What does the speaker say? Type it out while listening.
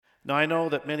Now, I know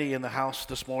that many in the house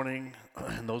this morning,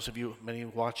 and those of you, many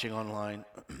watching online,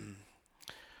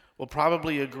 will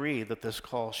probably agree that this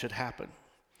call should happen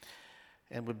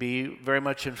and would be very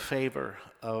much in favor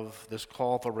of this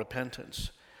call for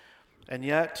repentance. And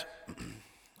yet,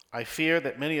 I fear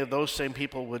that many of those same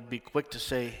people would be quick to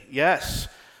say, yes,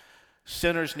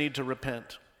 sinners need to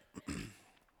repent,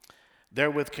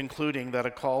 therewith concluding that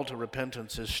a call to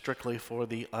repentance is strictly for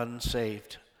the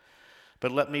unsaved.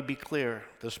 But let me be clear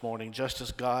this morning, just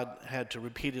as God had to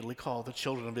repeatedly call the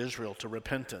children of Israel to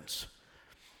repentance,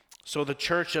 so the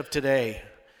church of today,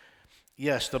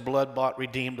 yes, the blood-bought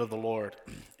redeemed of the Lord,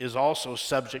 is also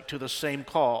subject to the same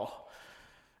call,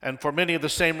 and for many of the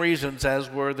same reasons as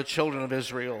were the children of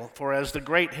Israel. For as the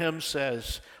great hymn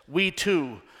says, we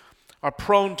too are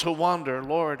prone to wander.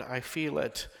 Lord, I feel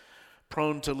it,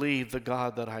 prone to leave the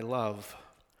God that I love.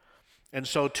 And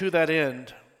so to that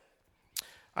end,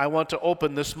 I want to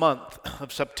open this month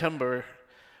of September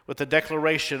with a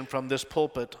declaration from this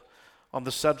pulpit on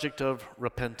the subject of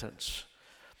repentance.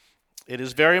 It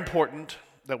is very important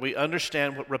that we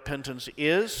understand what repentance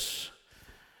is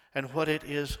and what it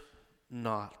is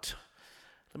not.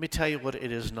 Let me tell you what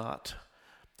it is not.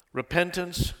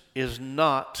 Repentance is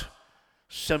not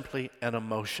simply an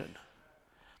emotion.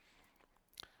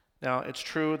 Now, it's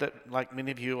true that, like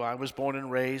many of you, I was born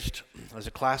and raised as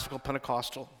a classical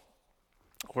Pentecostal,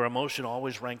 where emotion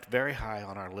always ranked very high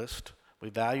on our list. We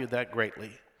valued that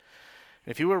greatly.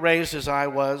 If you were raised as I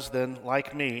was, then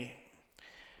like me,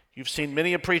 you've seen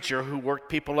many a preacher who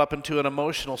worked people up into an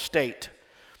emotional state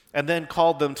and then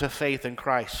called them to faith in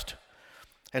Christ.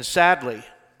 And sadly,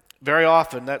 very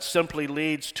often that simply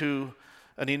leads to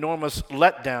an enormous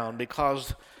letdown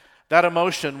because that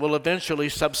emotion will eventually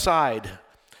subside.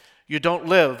 You don't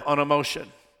live on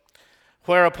emotion,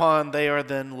 whereupon they are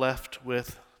then left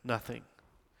with nothing.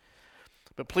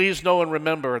 But please know and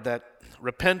remember that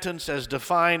repentance, as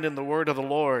defined in the word of the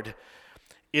Lord,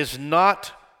 is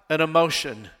not an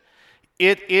emotion.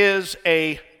 It is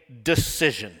a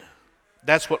decision.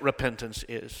 That's what repentance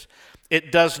is.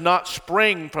 It does not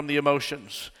spring from the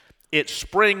emotions. It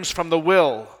springs from the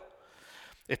will.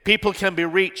 If people can be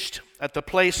reached at the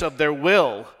place of their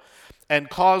will and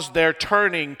cause their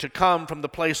turning to come from the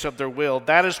place of their will,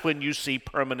 that is when you see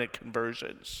permanent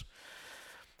conversions.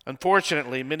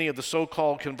 Unfortunately, many of the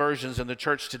so-called conversions in the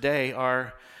church today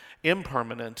are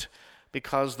impermanent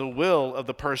because the will of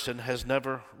the person has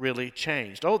never really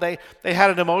changed. Oh, they had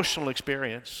an emotional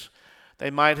experience. They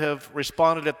might have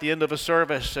responded at the end of a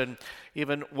service and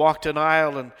even walked an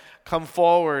aisle and come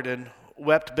forward and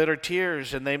wept bitter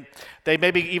tears, and they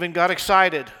maybe even got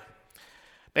excited.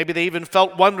 Maybe they even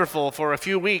felt wonderful for a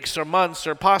few weeks or months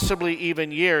or possibly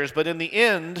even years, but in the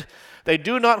end, they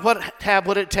do not have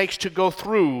what it takes to go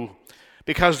through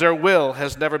because their will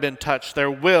has never been touched. Their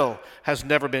will has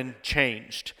never been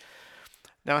changed.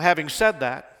 Now, having said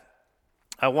that,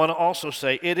 I want to also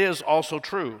say it is also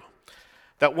true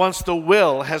that once the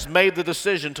will has made the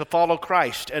decision to follow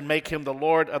Christ and make him the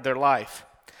Lord of their life,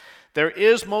 there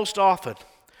is most often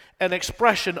an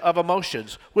expression of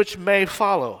emotions which may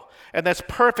follow. And that's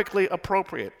perfectly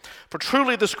appropriate. For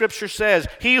truly the scripture says,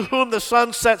 he whom the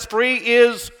Son sets free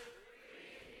is...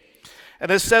 And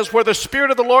it says, where the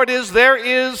Spirit of the Lord is, there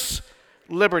is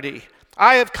liberty.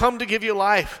 I have come to give you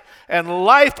life, and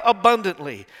life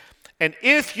abundantly. And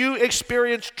if you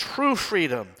experience true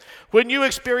freedom, when you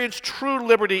experience true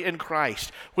liberty in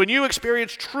Christ, when you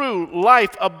experience true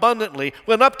life abundantly,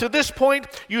 when up to this point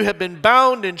you have been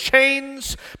bound in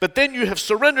chains, but then you have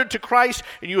surrendered to Christ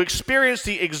and you experience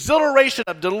the exhilaration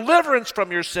of deliverance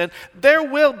from your sin, there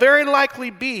will very likely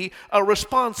be a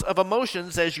response of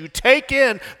emotions as you take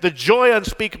in the joy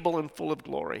unspeakable and full of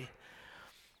glory.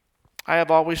 I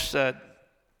have always said,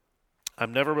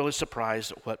 I'm never really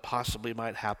surprised at what possibly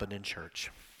might happen in church.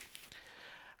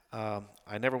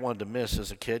 I never wanted to miss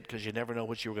as a kid because you never know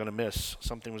what you were going to miss.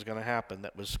 Something was going to happen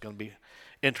that was going to be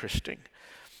interesting.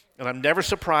 And I'm never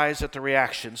surprised at the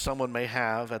reaction someone may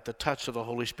have at the touch of the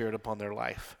Holy Spirit upon their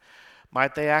life.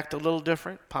 Might they act a little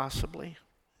different? Possibly.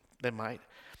 They might.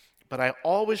 But I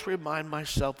always remind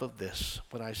myself of this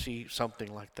when I see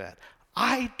something like that.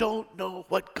 I don't know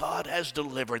what God has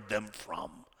delivered them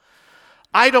from.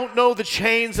 I don't know the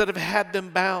chains that have had them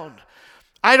bound.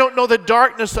 I don't know the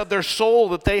darkness of their soul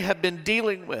that they have been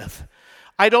dealing with.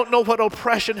 I don't know what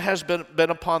oppression has been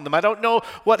upon them. I don't know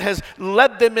what has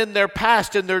led them in their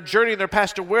past, in their journey, in their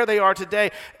past to where they are today.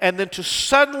 And then to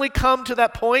suddenly come to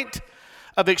that point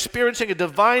of experiencing a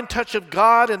divine touch of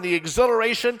God and the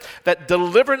exhilaration that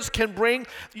deliverance can bring,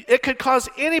 it could cause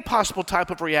any possible type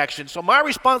of reaction. So my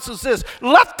response is this: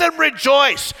 let them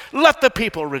rejoice. Let the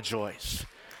people rejoice.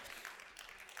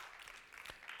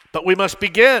 But we must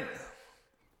begin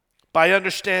by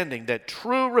understanding that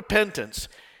true repentance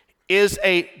is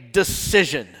a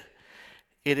decision.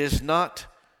 It is not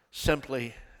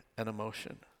simply an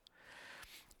emotion.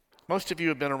 Most of you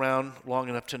have been around long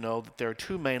enough to know that there are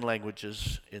two main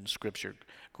languages in Scripture.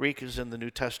 Greek is in the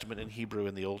New Testament and Hebrew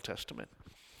in the Old Testament.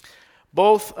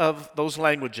 Both of those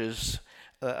languages,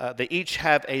 they each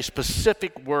have a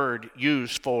specific word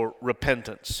used for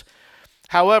repentance.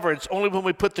 However, it's only when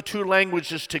we put the two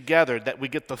languages together that we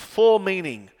get the full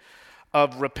meaning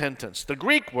of repentance. The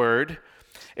Greek word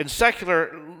in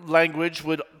secular language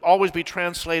would always be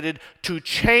translated to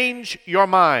change your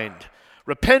mind.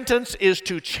 Repentance is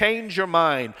to change your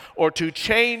mind or to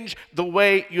change the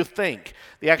way you think.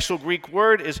 The actual Greek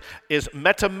word is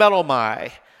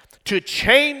metamelomai, to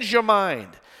change your mind.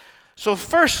 So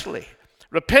firstly,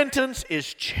 repentance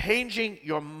is changing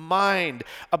your mind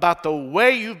about the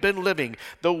way you've been living,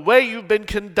 the way you've been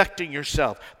conducting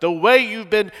yourself, the way you've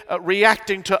been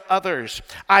reacting to others.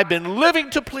 I've been living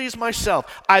to please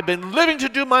myself. I've been living to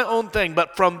do my own thing.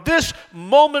 But from this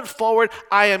moment forward,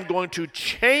 I am going to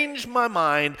change my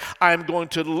mind. I am going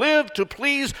to live to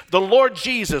please the Lord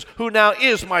Jesus, who now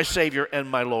is my Savior and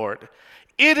my Lord.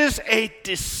 It is a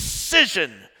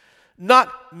decision,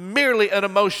 not merely an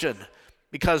emotion,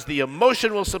 because the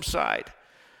emotion will subside.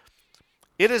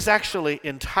 It is actually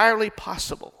entirely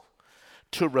possible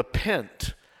to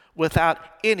repent without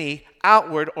any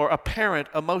outward or apparent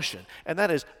emotion. And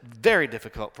that is very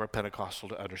difficult for a Pentecostal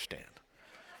to understand.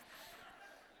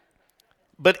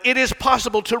 But it is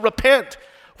possible to repent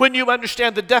when you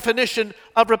understand the definition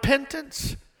of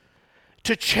repentance.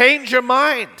 To change your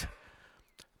mind.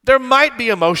 There might be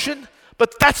emotion,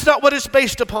 but that's not what it's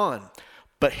based upon.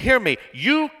 But hear me,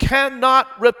 you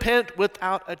cannot repent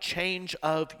without a change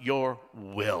of your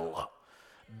will.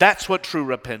 That's what true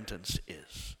repentance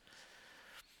is.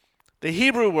 The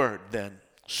Hebrew word then,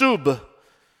 sub,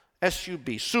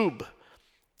 S-U-B, sub,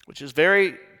 which is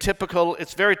very typical.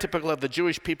 It's very typical of the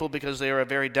Jewish people because they are a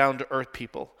very down-to-earth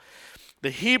people.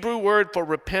 The Hebrew word for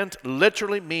repent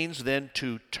literally means then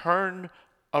to turn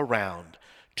around,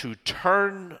 to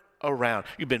turn around.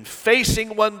 You've been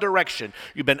facing one direction.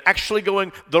 You've been actually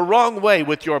going the wrong way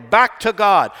with your back to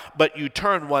God, but you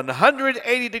turn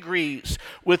 180 degrees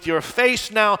with your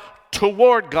face now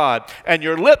toward God and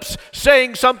your lips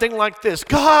saying something like this: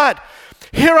 God,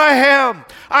 here I am.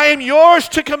 I am yours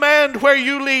to command where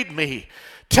you lead me.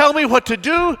 Tell me what to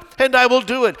do, and I will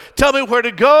do it. Tell me where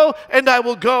to go, and I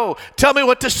will go. Tell me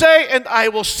what to say, and I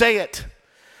will say it.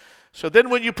 So then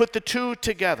when you put the two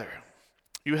together,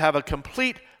 you have a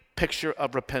complete picture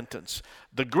of repentance.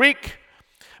 The Greek,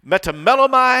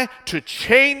 metamelomai, to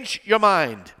change your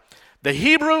mind. The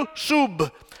Hebrew,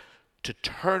 sub, to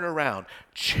turn around.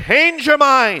 Change your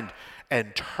mind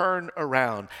and turn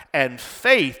around. And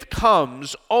faith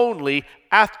comes only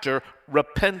after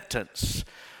repentance.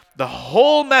 The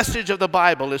whole message of the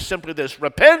Bible is simply this: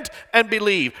 repent and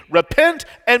believe. Repent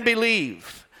and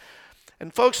believe.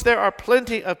 And folks, there are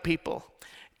plenty of people,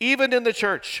 even in the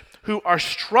church, who are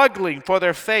struggling for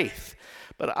their faith.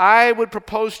 But I would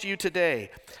propose to you today,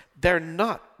 they're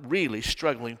not really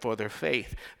struggling for their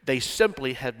faith. They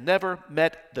simply have never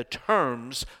met the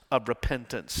terms of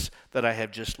repentance that I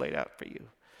have just laid out for you.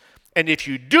 And if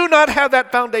you do not have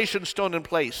that foundation stone in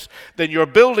place, then your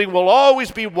building will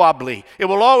always be wobbly. It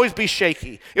will always be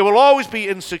shaky. It will always be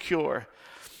insecure.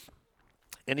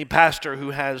 Any pastor who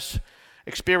has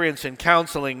experience in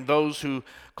counseling those who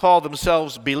call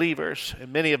themselves believers,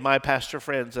 and many of my pastor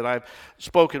friends that I've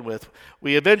spoken with,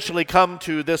 we eventually come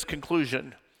to this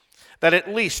conclusion that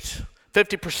at least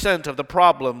 50% of the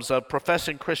problems of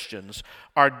professing Christians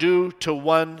are due to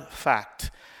one fact.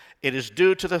 It is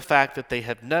due to the fact that they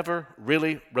have never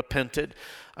really repented.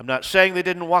 I'm not saying they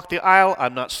didn't walk the aisle.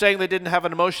 I'm not saying they didn't have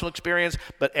an emotional experience,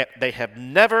 but they have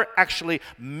never actually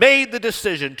made the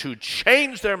decision to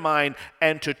change their mind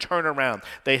and to turn around.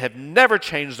 They have never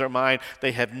changed their mind.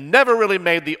 They have never really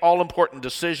made the all-important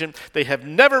decision. They have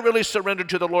never really surrendered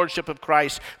to the Lordship of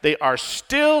Christ. They are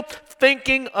still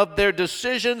thinking of their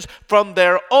decisions from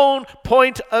their own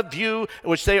point of view,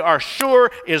 which they are sure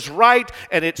is right,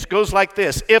 and it goes like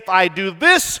this: if I do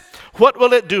this, what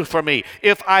will it do for me?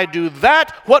 If I do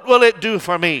that, what will it do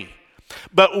for me?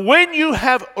 But when you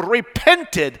have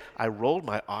repented, I rolled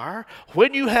my R,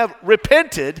 when you have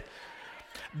repented,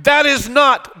 that is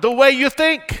not the way you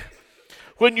think.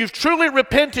 When you've truly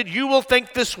repented, you will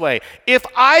think this way: if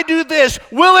I do this,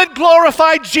 will it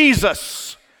glorify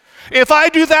Jesus? If I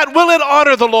do that, will it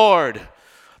honor the Lord?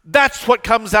 That's what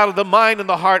comes out of the mind and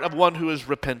the heart of one who has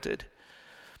repented.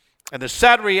 And the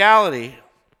sad reality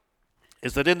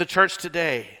is that in the church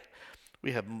today,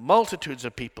 We have multitudes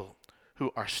of people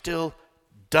who are still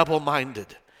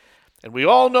double-minded. And we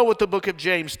all know what the book of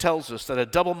James tells us, that a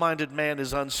double-minded man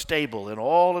is unstable in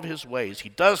all of his ways. He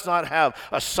does not have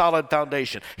a solid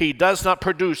foundation. He does not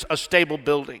produce a stable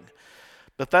building.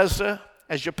 Bethesda,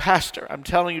 as your pastor, I'm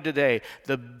telling you today,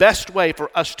 the best way for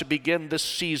us to begin this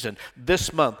season,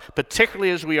 this month,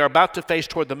 particularly as we are about to face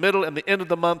toward the middle and the end of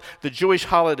the month, the Jewish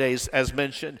holidays as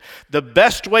mentioned, the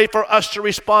best way for us to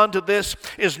respond to this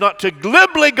is not to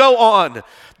glibly go on.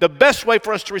 The best way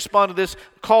for us to respond to this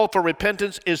call for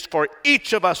repentance is for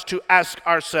each of us to ask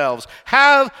ourselves,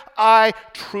 have I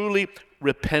truly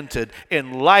repented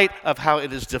in light of how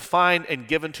it is defined and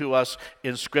given to us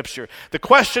in Scripture? The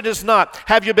question is not,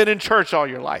 have you been in church all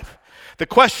your life? The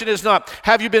question is not,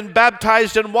 have you been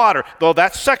baptized in water? Though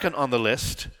that's second on the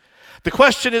list. The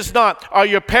question is not, are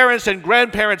your parents and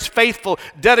grandparents faithful,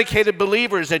 dedicated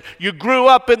believers and you grew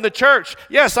up in the church?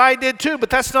 Yes, I did too, but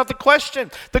that's not the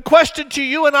question. The question to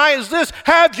you and I is this: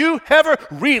 have you ever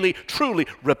really, truly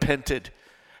repented?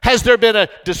 Has there been a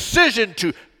decision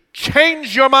to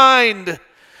change your mind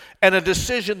and a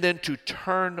decision then to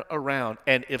turn around?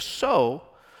 And if so,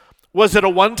 was it a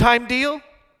one-time deal?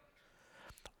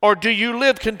 Or do you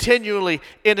live continually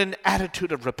in an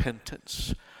attitude of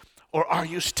repentance? Or are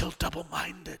you still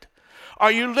double-minded?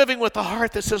 Are you living with a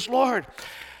heart that says, Lord,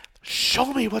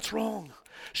 show me what's wrong.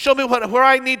 Show me where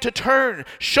I need to turn.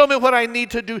 Show me what I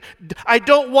need to do. I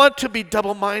don't want to be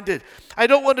double-minded. I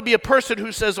don't want to be a person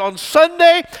who says, on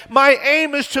Sunday, my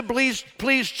aim is to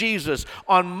please Jesus.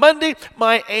 On Monday,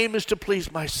 my aim is to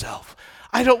please myself.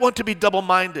 I don't want to be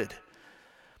double-minded.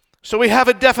 So we have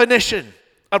a definition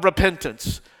of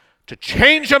repentance: to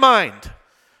change your mind,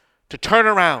 to turn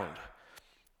around.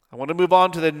 I want to move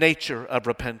on to the nature of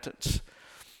repentance.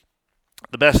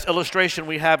 The best illustration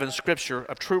we have in Scripture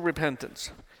of true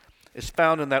repentance is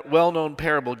found in that well-known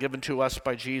parable given to us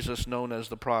by Jesus known as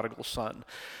the prodigal son.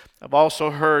 I've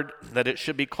also heard that it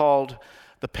should be called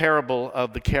the parable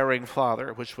of the caring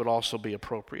father, which would also be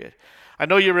appropriate. I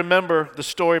know you remember the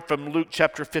story from Luke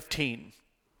chapter 15.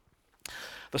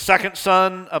 The second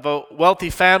son of a wealthy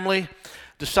family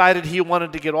decided he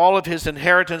wanted to get all of his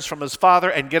inheritance from his father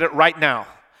and get it right now.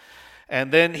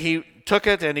 And then he took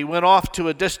it and he went off to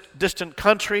a distant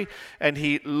country and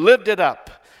he lived it up.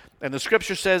 And the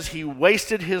Scripture says he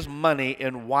wasted his money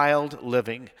in wild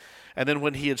living. And then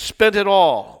when he had spent it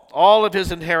all of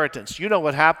his inheritance, you know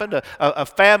what happened? A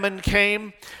famine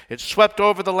came, it swept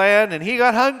over the land, and he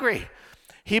got hungry.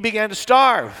 He began to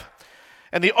starve.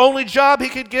 And the only job he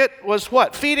could get was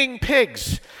what? Feeding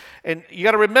pigs. And you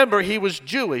got to remember, he was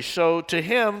Jewish, so to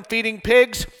him, feeding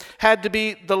pigs had to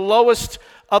be the lowest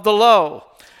of the low.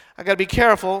 I got to be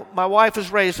careful. My wife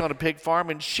was raised on a pig farm,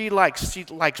 and she likes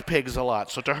pigs a lot.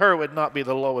 So to her, it would not be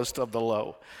the lowest of the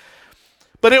low.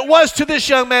 But it was to this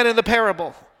young man in the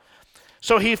parable.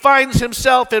 So he finds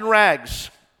himself in rags,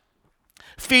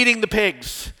 feeding the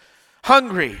pigs,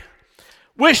 hungry,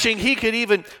 wishing he could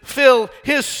even fill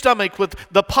his stomach with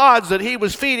the pods that he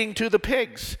was feeding to the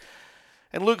pigs.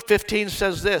 And Luke 15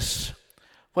 says this: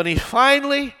 when he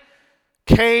finally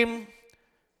came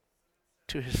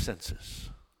to his senses.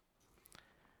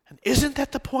 And isn't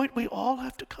that the point we all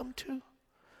have to come to?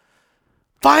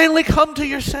 Finally come to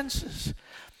your senses.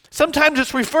 Sometimes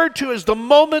it's referred to as the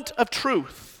moment of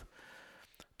truth.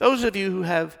 Those of you who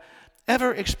have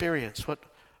ever experienced what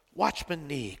Watchman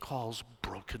Nee calls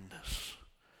brokenness,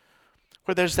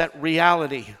 where there's that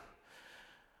reality,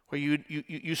 where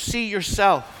you see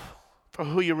yourself for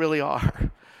who you really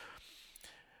are.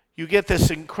 You get this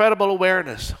incredible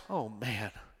awareness. Oh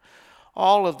man,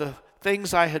 all of the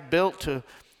things I had built to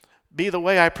be the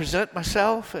way I present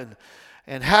myself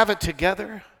and have it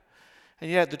together,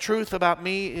 and yet the truth about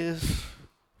me is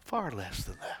far less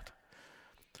than that.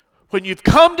 When you've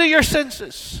come to your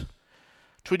senses,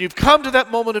 when you've come to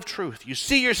that moment of truth, you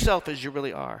see yourself as you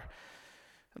really are.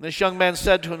 And this young man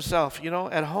said to himself,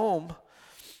 at home,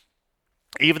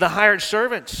 even the hired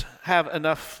servants have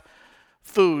enough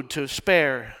food to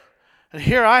spare. And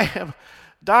here I am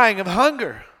dying of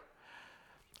hunger.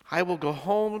 I will go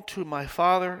home to my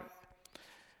father,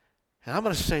 and I'm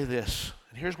going to say this.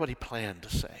 And here's what he planned to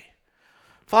say.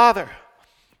 Father,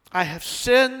 I have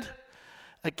sinned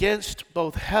against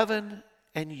both heaven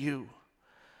and you,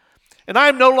 and I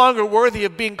am no longer worthy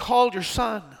of being called your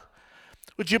son.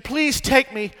 Would you please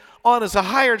take me on as a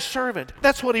hired servant?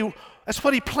 That's what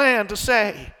he planned to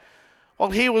say while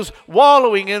he was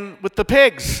wallowing with the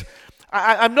pigs.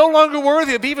 I'm no longer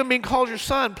worthy of even being called your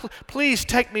son. Please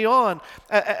take me on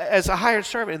as a hired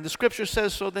servant. And the Scripture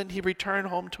says, so then he returned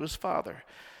home to his father.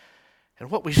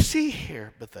 And what we see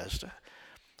here, Bethesda,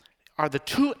 are the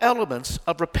two elements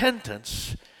of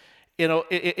repentance in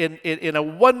a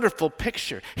wonderful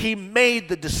picture. He made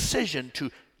the decision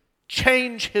to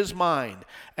change his mind,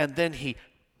 and then he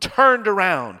turned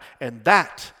around, and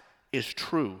that is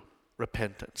true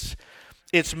repentance.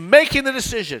 It's making the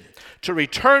decision to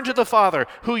return to the Father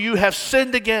who you have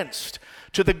sinned against,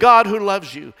 to the God who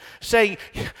loves you, saying,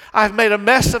 I've made a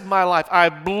mess of my life.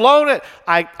 I've blown it.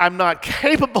 I'm not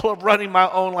capable of running my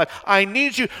own life. I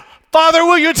need you. Father,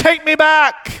 will you take me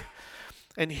back?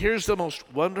 And here's the most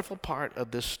wonderful part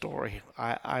of this story.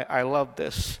 I love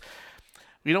this.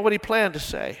 You know what he planned to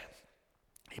say?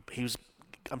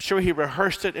 I'm sure he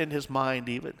rehearsed it in his mind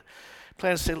even. He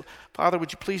planned to say, Father,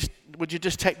 would you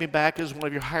just take me back as one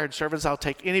of your hired servants? I'll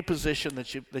take any position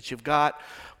that you've got,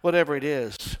 whatever it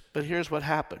is. But here's what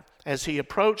happened. As he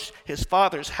approached his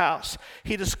father's house,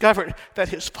 he discovered that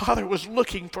his father was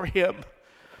looking for him.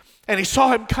 And he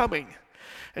saw him coming.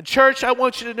 And church, I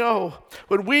want you to know,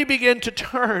 when we begin to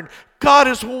turn, God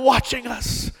is watching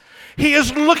us. He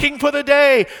is looking for the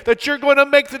day that you're going to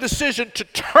make the decision to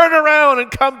turn around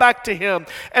and come back to him.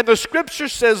 And the scripture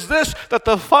says this, that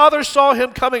the father saw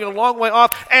him coming a long way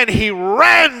off, and he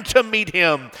ran to meet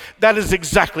him. That is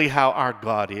exactly how our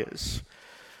God is.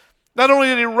 Not only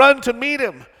did he run to meet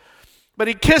him, but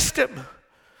he kissed him.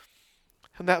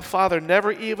 And that father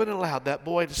never even allowed that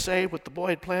boy to say what the boy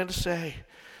had planned to say.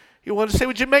 He wanted to say,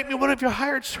 would you make me one of your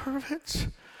hired servants?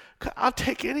 I'll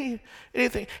take anything.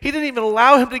 He didn't even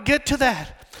allow him to get to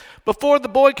that. Before the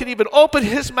boy could even open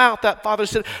his mouth, that father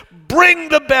said, bring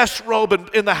the best robe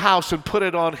in the house and put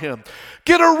it on him.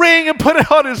 Get a ring and put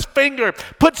it on his finger.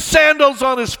 Put sandals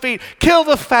on his feet. Kill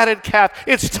the fatted calf.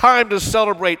 It's time to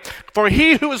celebrate. For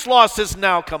he who is lost has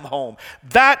now come home.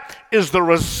 That is the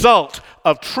result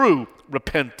of true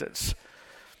repentance.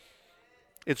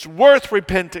 It's worth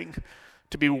repenting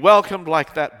to be welcomed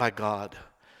like that by God.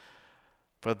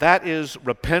 For that is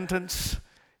repentance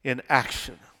in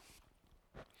action.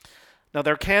 Now,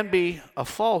 there can be a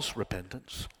false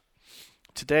repentance.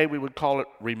 Today, we would call it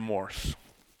remorse.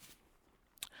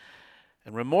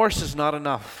 And remorse is not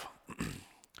enough.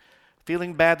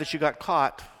 Feeling bad that you got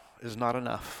caught is not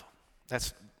enough.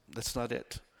 That's not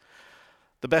it.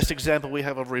 The best example we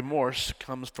have of remorse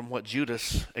comes from what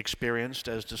Judas experienced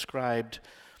as described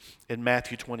in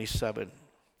Matthew 27.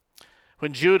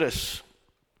 When Judas,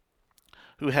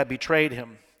 who had betrayed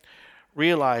him,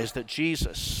 realized that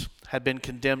Jesus had been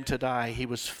condemned to die, he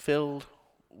was filled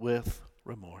with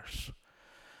remorse.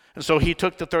 And so he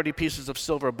took the 30 pieces of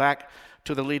silver back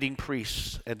to the leading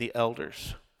priests and the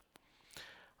elders.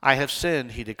 I have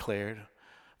sinned, he declared,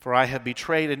 for I have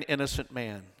betrayed an innocent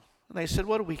man. And they said,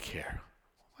 what do we care?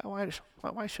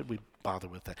 Why should we bother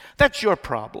with that? That's your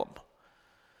problem.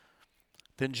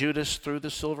 Then Judas threw the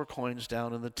silver coins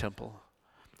down in the temple,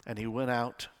 and he went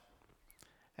out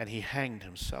and he hanged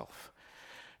himself.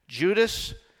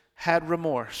 Judas had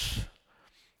remorse,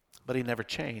 but he never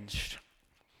changed.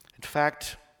 In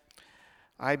fact,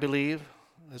 I believe,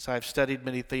 as I've studied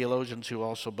many theologians who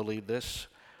also believe this,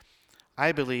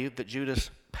 I believe that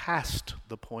Judas passed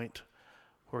the point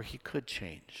where he could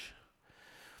change.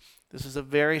 This is a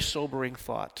very sobering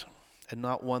thought, and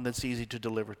not one that's easy to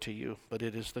deliver to you, but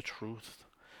it is the truth.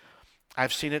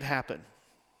 I've seen it happen.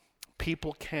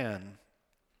 People can,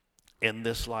 in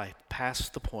this life, pass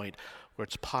the point where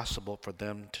it's possible for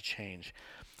them to change.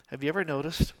 Have you ever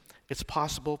noticed it's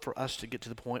possible for us to get to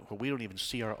the point where we don't even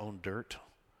see our own dirt?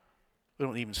 We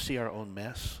don't even see our own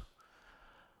mess.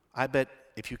 I bet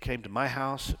if you came to my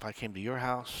house, if I came to your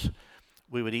house,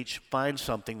 we would each find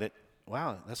something that,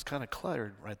 wow, that's kind of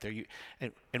cluttered right there.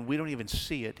 And we don't even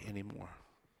see it anymore.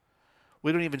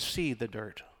 We don't even see the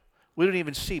dirt. We don't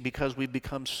even see because we've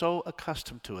become so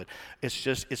accustomed to it.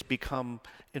 It's become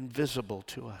invisible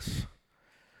to us.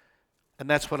 And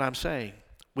that's what I'm saying.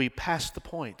 We passed the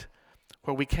point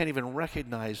where we can't even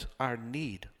recognize our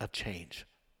need of change.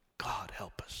 God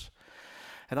help us.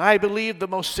 And I believe the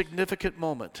most significant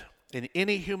moment in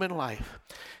any human life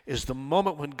is the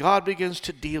moment when God begins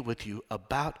to deal with you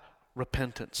about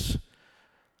repentance.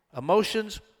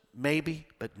 Emotions, maybe,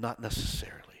 but not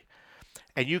necessarily.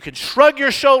 And you can shrug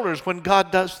your shoulders when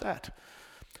God does that.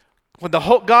 When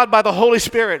God, by the Holy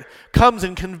Spirit, comes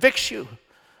and convicts you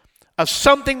of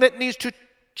something that needs to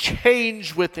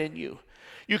change within you.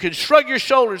 You can shrug your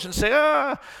shoulders and say,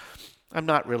 I'm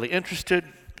not really interested.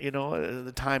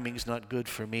 The timing's not good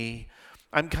for me.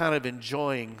 I'm kind of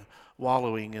enjoying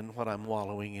wallowing in what I'm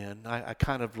wallowing in. I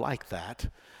kind of like that.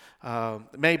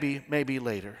 Maybe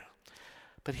later.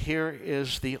 But here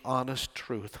is the honest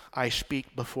truth. I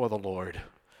speak before the Lord.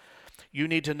 You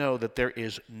need to know that there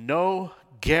is no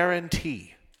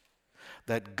guarantee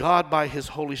that God by his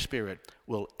Holy Spirit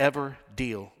will ever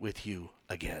deal with you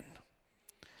again.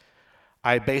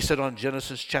 I base it on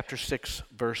Genesis chapter 6,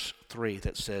 verse 3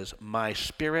 that says, "My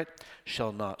spirit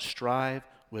shall not strive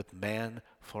with man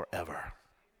forever."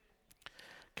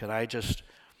 Can I just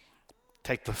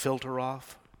take the filter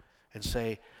off and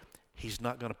say, he's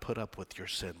not going to put up with your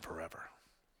sin forever.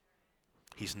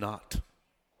 He's not.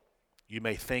 You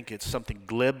may think it's something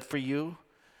glib for you.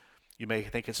 You may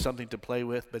think it's something to play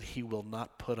with, but he will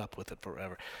not put up with it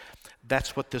forever.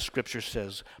 That's what this scripture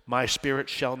says. My spirit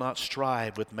shall not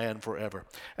strive with man forever.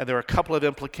 And there are a couple of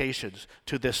implications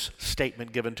to this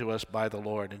statement given to us by the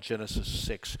Lord in Genesis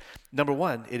 6. Number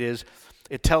one,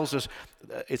 it tells us,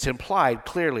 it's implied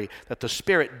clearly that the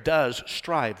Spirit does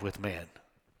strive with man.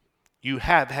 You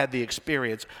have had the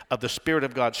experience of the Spirit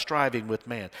of God striving with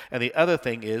man. And the other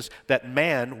thing is that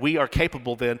man, we are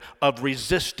capable then of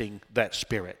resisting that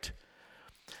Spirit.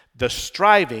 The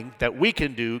striving that we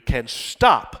can do can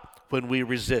stop when we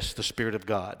resist the Spirit of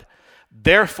God.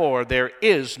 Therefore, there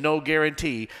is no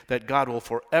guarantee that God will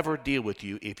forever deal with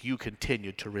you if you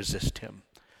continue to resist him.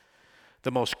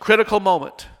 The most critical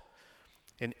moment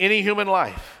in any human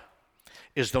life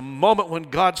is the moment when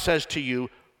God says to you,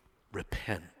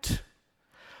 repent,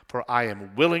 for I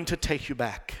am willing to take you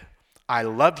back. I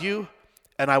love you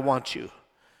and I want you.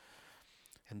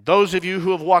 And those of you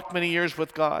who have walked many years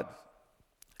with God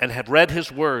and have read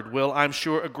his word will, I'm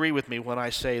sure, agree with me when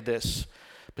I say this,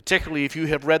 particularly if you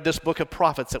have read this book of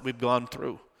prophets that we've gone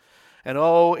through. And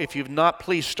oh, if you've not,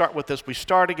 please start with this. We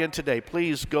start again today.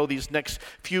 Please go these next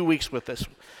few weeks with this.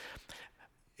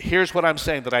 Here's what I'm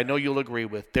saying that I know you'll agree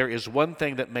with. There is one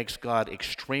thing that makes God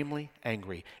extremely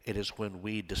angry. It is when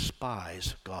we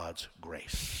despise God's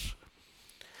grace.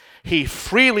 He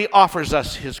freely offers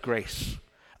us his grace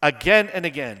again and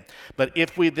again. But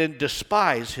if we then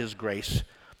despise his grace,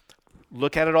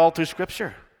 look at it all through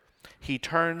Scripture. He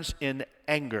turns in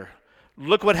anger.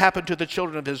 Look what happened to the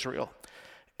children of Israel.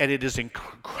 And it is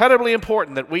incredibly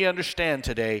important that we understand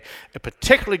today, and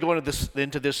particularly going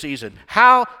into this season,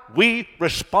 how we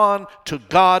respond to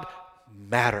God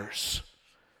matters.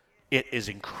 It is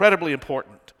incredibly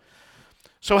important.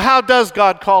 So how does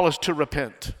God call us to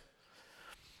repent?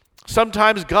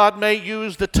 Sometimes God may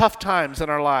use the tough times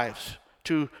in our lives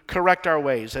to correct our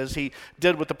ways, as he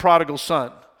did with the prodigal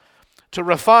son, to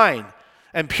refine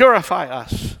and purify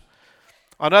us.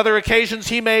 On other occasions,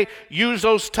 he may use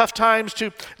those tough times to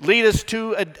lead us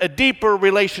to a deeper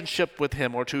relationship with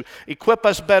him or to equip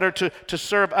us better to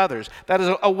serve others. That is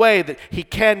a way that he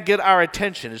can get our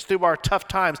attention, is through our tough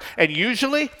times. And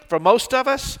usually, for most of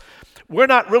us, we're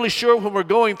not really sure when we're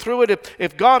going through it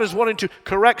if God is wanting to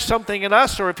correct something in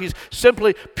us or if he's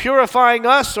simply purifying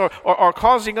us or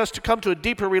causing us to come to a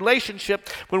deeper relationship.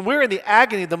 When we're in the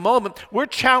agony of the moment, we're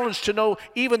challenged to know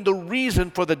even the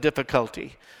reason for the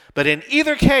difficulty. But in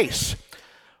either case,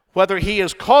 whether he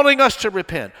is calling us to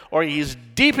repent or he is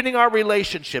deepening our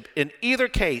relationship, in either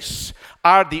case,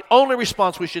 the only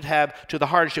response we should have to the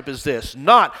hardship is this.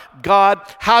 Not, God,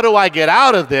 how do I get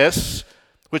out of this?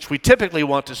 Which we typically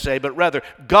want to say, but rather,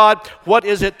 God, what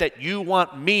is it that you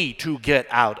want me to get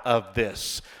out of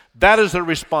this? That is the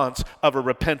response of a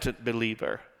repentant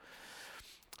believer.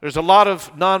 There's a lot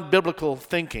of non-biblical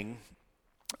thinking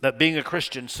that being a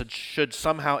Christian should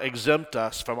somehow exempt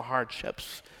us from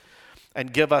hardships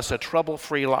and give us a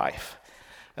trouble-free life.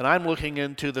 And I'm looking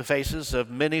into the faces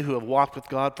of many who have walked with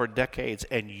God for decades,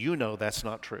 and you know that's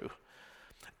not true.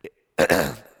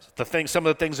 Some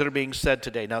of the things that are being said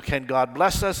today. Now, can God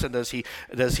bless us, and does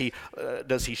he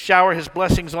shower his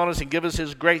blessings on us and give us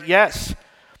his grace? Yes.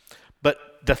 But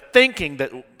the thinking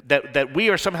that we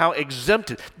are somehow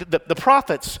exempted. The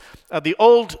prophets of the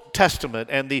Old Testament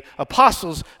and the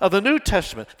apostles of the New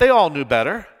Testament, they all knew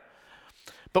better.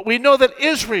 But we know that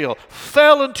Israel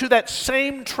fell into that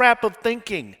same trap of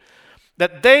thinking,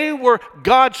 that they were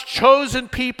God's chosen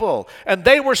people and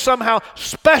they were somehow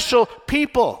special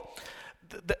people.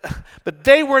 But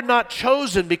they were not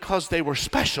chosen because they were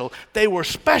special. They were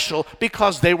special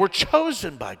because they were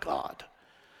chosen by God.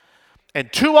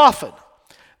 And too often,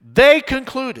 they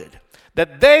concluded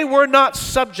that they were not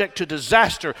subject to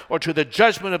disaster or to the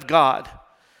judgment of God.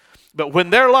 But when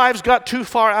their lives got too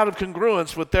far out of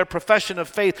congruence with their profession of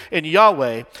faith in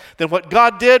Yahweh, then what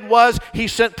God did was he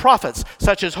sent prophets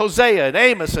such as Hosea and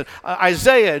Amos and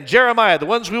Isaiah and Jeremiah, the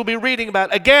ones we'll be reading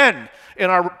about again in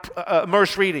our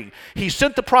immersed reading. He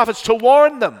sent the prophets to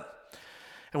warn them.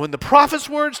 And when the prophets'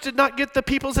 words did not get the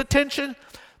people's attention,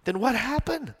 then what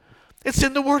happened? It's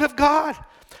in the Word of God.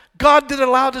 God did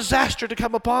allow disaster to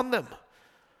come upon them.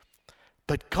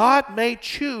 But God may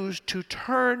choose to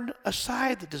turn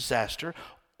aside the disaster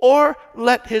or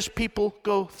let his people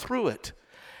go through it.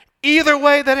 Either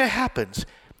way that it happens,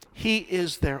 he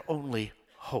is their only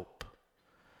hope.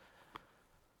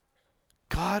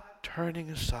 God turning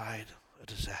aside a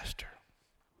disaster.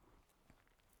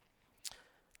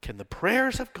 Can the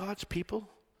prayers of God's people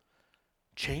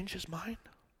change his mind?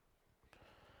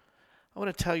 I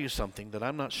want to tell you something that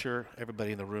I'm not sure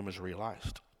everybody in the room has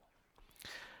realized.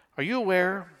 Are you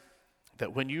aware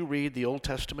that when you read the Old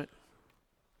Testament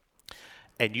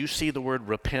and you see the word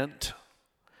repent,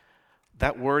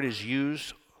 that word is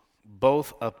used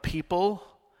both of people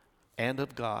and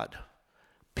of God.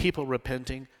 People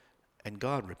repenting and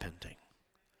God repenting.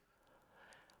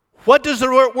 What does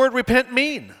the word repent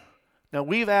mean? Now,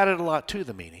 we've added a lot to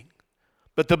the meaning,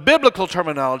 but the biblical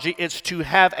terminology is to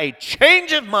have a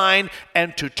change of mind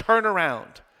and to turn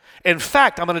around. In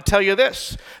fact, I'm going to tell you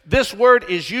this. This word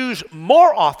is used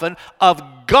more often of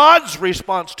God's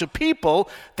response to people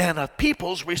than of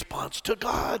people's response to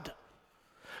God.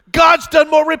 God's done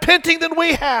more repenting than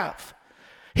we have.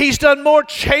 He's done more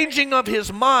changing of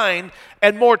his mind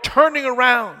and more turning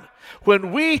around.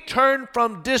 When we turn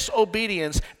from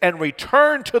disobedience and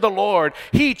return to the Lord,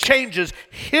 he changes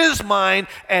his mind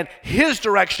and his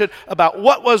direction about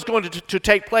what was going to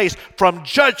take place from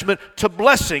judgment to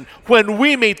blessing when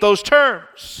we meet those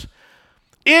terms.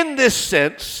 In this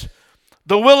sense,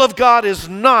 the will of God is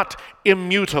not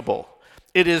immutable.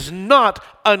 It is not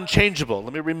unchangeable.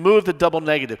 Let me remove the double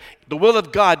negative. The will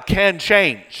of God can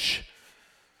change.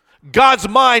 God's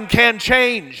mind can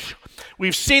change.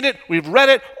 We've seen it, we've read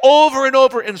it over and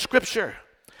over in Scripture.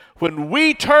 When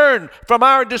we turn from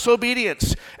our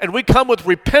disobedience and we come with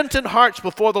repentant hearts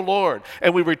before the Lord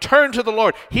and we return to the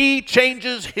Lord, he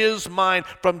changes his mind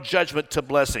from judgment to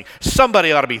blessing.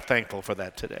 Somebody ought to be thankful for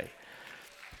that today.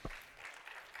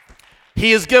 He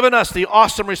has given us the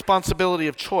awesome responsibility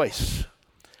of choice,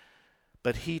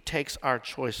 but he takes our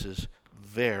choices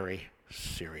very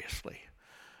seriously.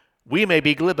 We may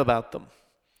be glib about them.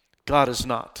 God is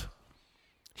not.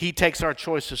 He takes our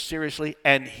choices seriously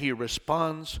and he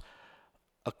responds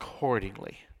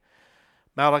accordingly.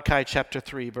 Malachi chapter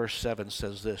 3 verse 7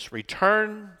 says this,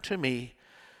 "Return to me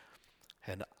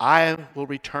and I will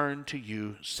return to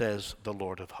you, says the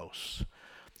Lord of hosts."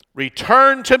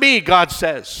 Return to me, God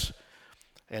says,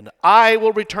 and I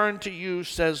will return to you,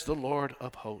 says the Lord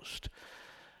of hosts.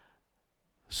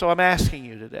 So I'm asking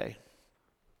you today,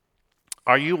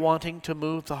 are you wanting to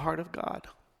move the heart of God?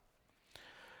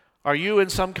 Are you in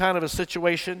some kind of a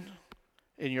situation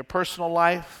in your personal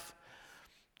life,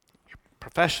 your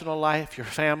professional life, your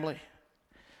family,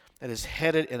 that is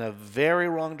headed in a very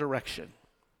wrong direction,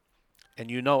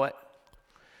 and you know it,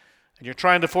 and you're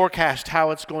trying to forecast how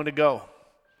it's going to go?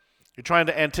 You're trying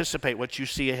to anticipate what you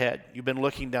see ahead. You've been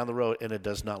looking down the road, and it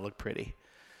does not look pretty.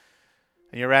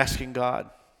 And you're asking God,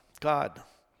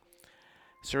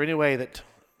 is there any way that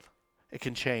it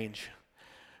can change?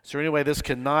 Is there any way this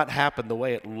cannot happen the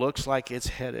way it looks like it's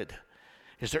headed?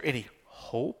 Is there any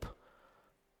hope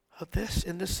of this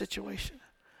in this situation?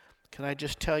 Can I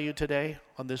just tell you today,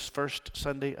 on this first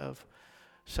Sunday of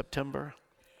September,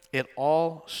 it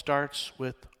all starts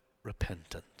with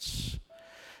repentance.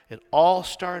 It all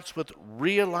starts with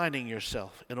realigning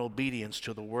yourself in obedience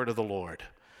to the word of the Lord.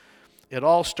 It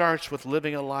all starts with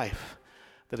living a life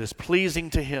that is pleasing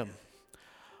to him,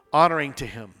 honoring to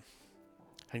him,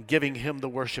 and giving him the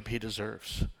worship he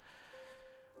deserves.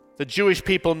 The Jewish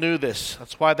people knew this.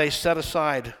 That's why they set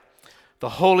aside the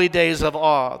holy days of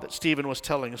awe that Stephen was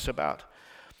telling us about,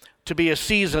 to be a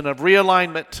season of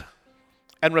realignment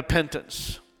and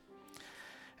repentance.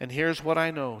 And here's what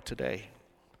I know today.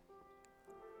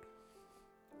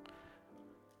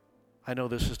 I know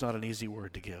this is not an easy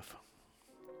word to give.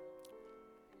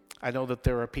 I know that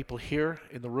there are people here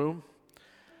in the room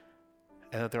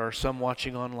and that there are some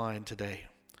watching online today.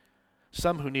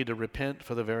 Some who need to repent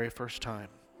for the very first time.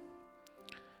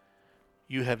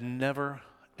 You have never,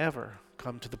 ever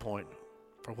come to the point,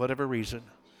 for whatever reason,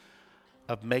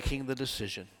 of making the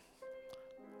decision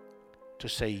to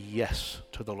say yes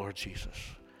to the Lord Jesus.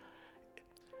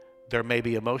 There may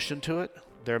be emotion to it,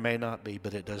 there may not be,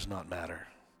 but it does not matter.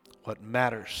 What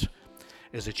matters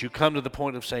is that you come to the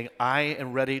point of saying, I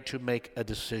am ready to make a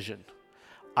decision.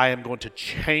 I am going to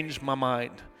change my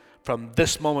mind from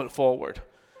this moment forward.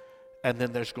 And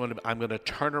then I'm going to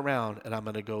turn around and I'm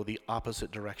going to go the opposite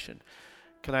direction.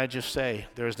 Can I just say,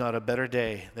 there is not a better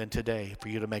day than today for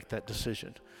you to make that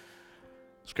decision.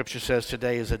 Scripture says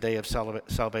today is a day of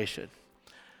salvation.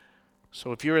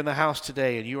 So if you're in the house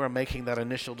today and you are making that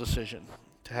initial decision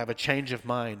to have a change of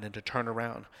mind and to turn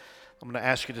around, I'm going to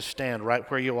ask you to stand right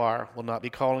where you are. We'll not be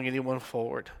calling anyone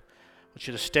forward. want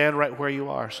you to stand right where you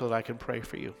are so that I can pray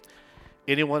for you.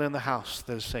 Anyone in the house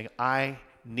that is saying, I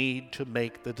need to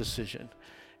make the decision.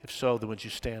 If so, then would you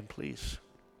stand, please?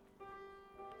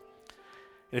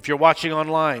 And if you're watching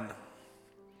online,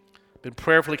 been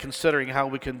prayerfully considering how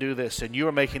we can do this, and you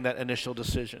are making that initial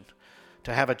decision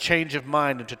to have a change of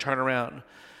mind and to turn around,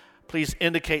 please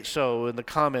indicate so in the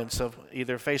comments of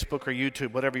either Facebook or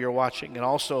YouTube, whatever you're watching. And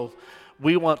also,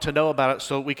 we want to know about it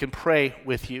so we can pray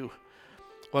with you.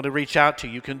 Want to reach out to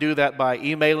you. You can do that by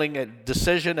emailing at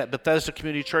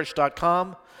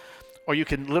decision@BethesdaCommunityChurch.com, or you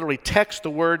can literally text the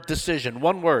word decision,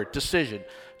 one word, decision,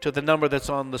 to the number that's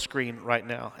on the screen right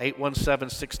now,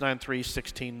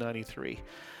 817-693-1693.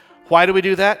 Why do we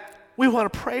do that? We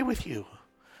want to pray with you.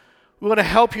 We want to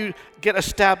help you get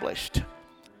established.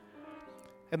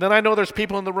 And then I know there's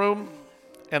people in the room,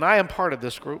 and I am part of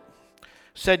this group,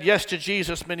 said yes to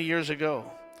Jesus many years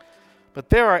ago. But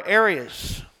there are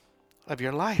areas of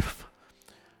your life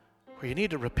where you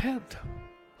need to repent.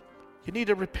 You need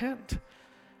to repent.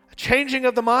 A changing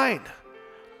of the mind,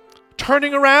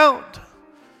 turning around,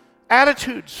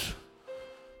 attitudes,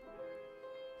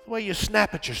 the way you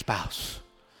snap at your spouse,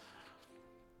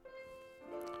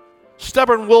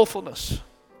 stubborn willfulness,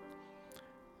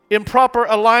 improper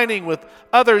aligning with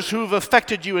others who've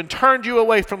affected you and turned you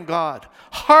away from God,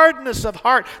 hardness of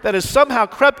heart that has somehow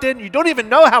crept in. You don't even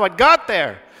know how it got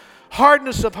there.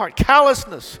 Hardness of heart,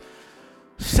 callousness,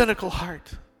 cynical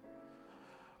heart.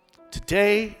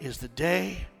 Today is the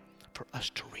day for us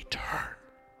to return.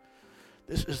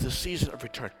 This is the season of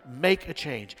return. Make a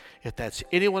change. If that's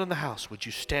anyone in the house, would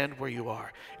you stand where you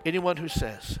are? Anyone who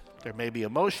says, there may be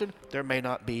emotion, there may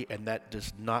not be, and that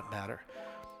does not matter.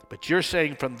 But you're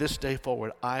saying from this day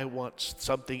forward, I want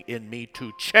something in me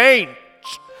to change.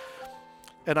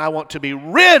 And I want to be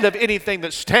rid of anything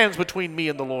that stands between me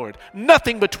and the Lord.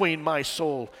 Nothing between my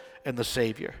soul and the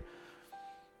Savior.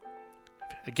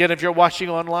 Again, if you're watching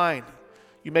online,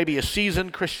 you may be a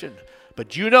seasoned Christian,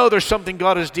 but you know there's something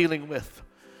God is dealing with.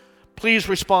 Please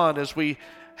respond as we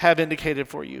have indicated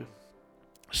for you.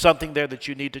 Something there that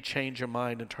you need to change your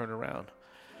mind and turn around.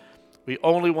 We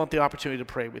only want the opportunity to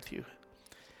pray with you.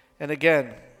 And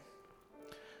again,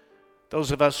 those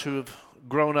of us who have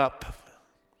grown up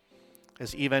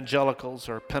as evangelicals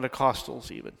or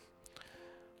Pentecostals even,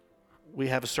 we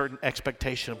have a certain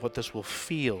expectation of what this will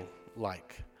feel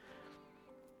like.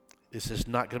 This is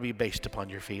not going to be based upon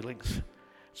your feelings.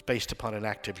 It's based upon an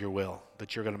act of your will,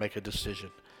 that you're going to make a decision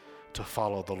to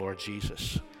follow the Lord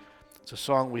Jesus. It's a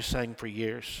song we sang for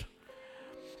years.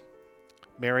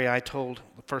 Mary, I told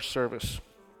the first service,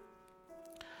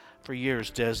 for years,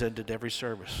 Des ended every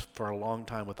service for a long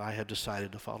time with, I have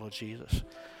decided to follow Jesus.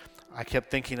 I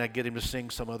kept thinking I'd get him to sing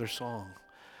some other song.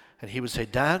 And he would say,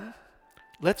 Dan,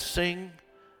 let's sing.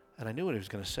 And I knew what he was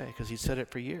going to say because he'd said it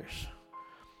for years.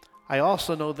 I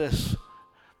also know this.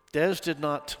 Des did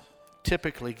not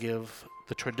typically give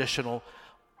the traditional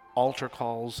altar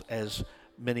calls as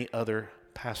many other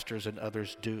pastors and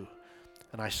others do.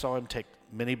 And I saw him take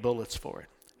many bullets for it.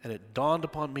 And it dawned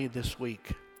upon me this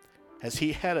week, as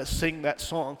he had us sing that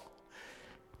song,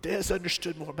 Des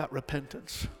understood more about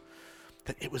repentance.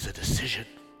 That it was a decision.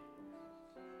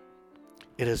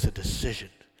 It is a decision.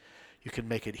 You can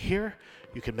make it here.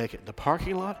 You can make it in the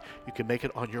parking lot. You can make it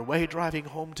on your way driving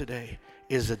home today.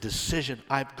 It is a decision.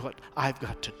 I've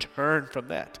got to turn from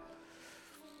that.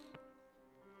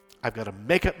 I've got to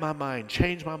make up my mind,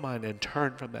 change my mind, and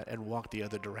turn from that and walk the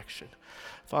other direction.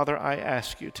 Father, I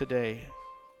ask you today,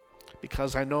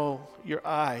 because I know your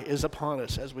eye is upon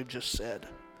us, as we've just said.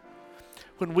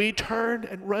 When we turn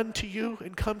and run to you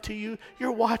and come to you,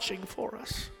 you're watching for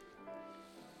us.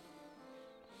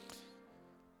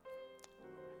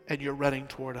 And you're running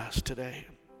toward us today.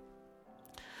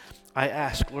 I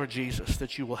ask, Lord Jesus,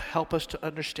 that you will help us to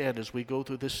understand as we go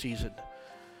through this season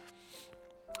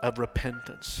of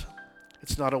repentance.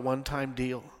 It's not a one-time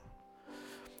deal.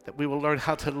 That we will learn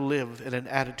how to live in an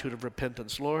attitude of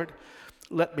repentance. Lord,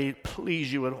 let me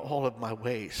please you in all of my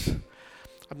ways.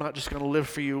 I'm not just going to live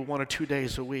for you 1 or 2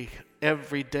 days a week,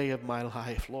 every day of my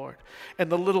life, Lord.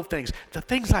 And the little things, the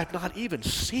things I've not even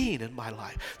seen in my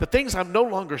life, the things I'm no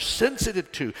longer sensitive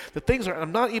to, the things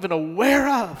I'm not even aware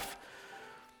of.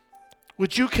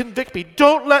 Would you convict me?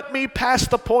 Don't let me pass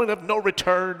the point of no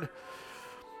return.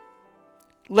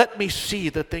 Let me see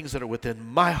the things that are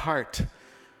within my heart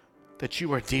that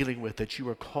you are dealing with, that you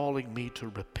are calling me to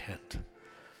repent.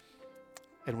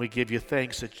 And we give you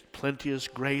thanks that plenteous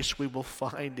grace we will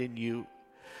find in you.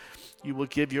 You will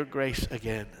give your grace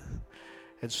again.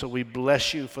 And so we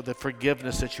bless you for the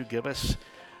forgiveness that you give us.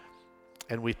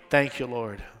 And we thank you,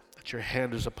 Lord, that your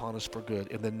hand is upon us for good.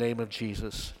 In the name of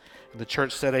Jesus, And the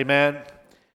church said, amen.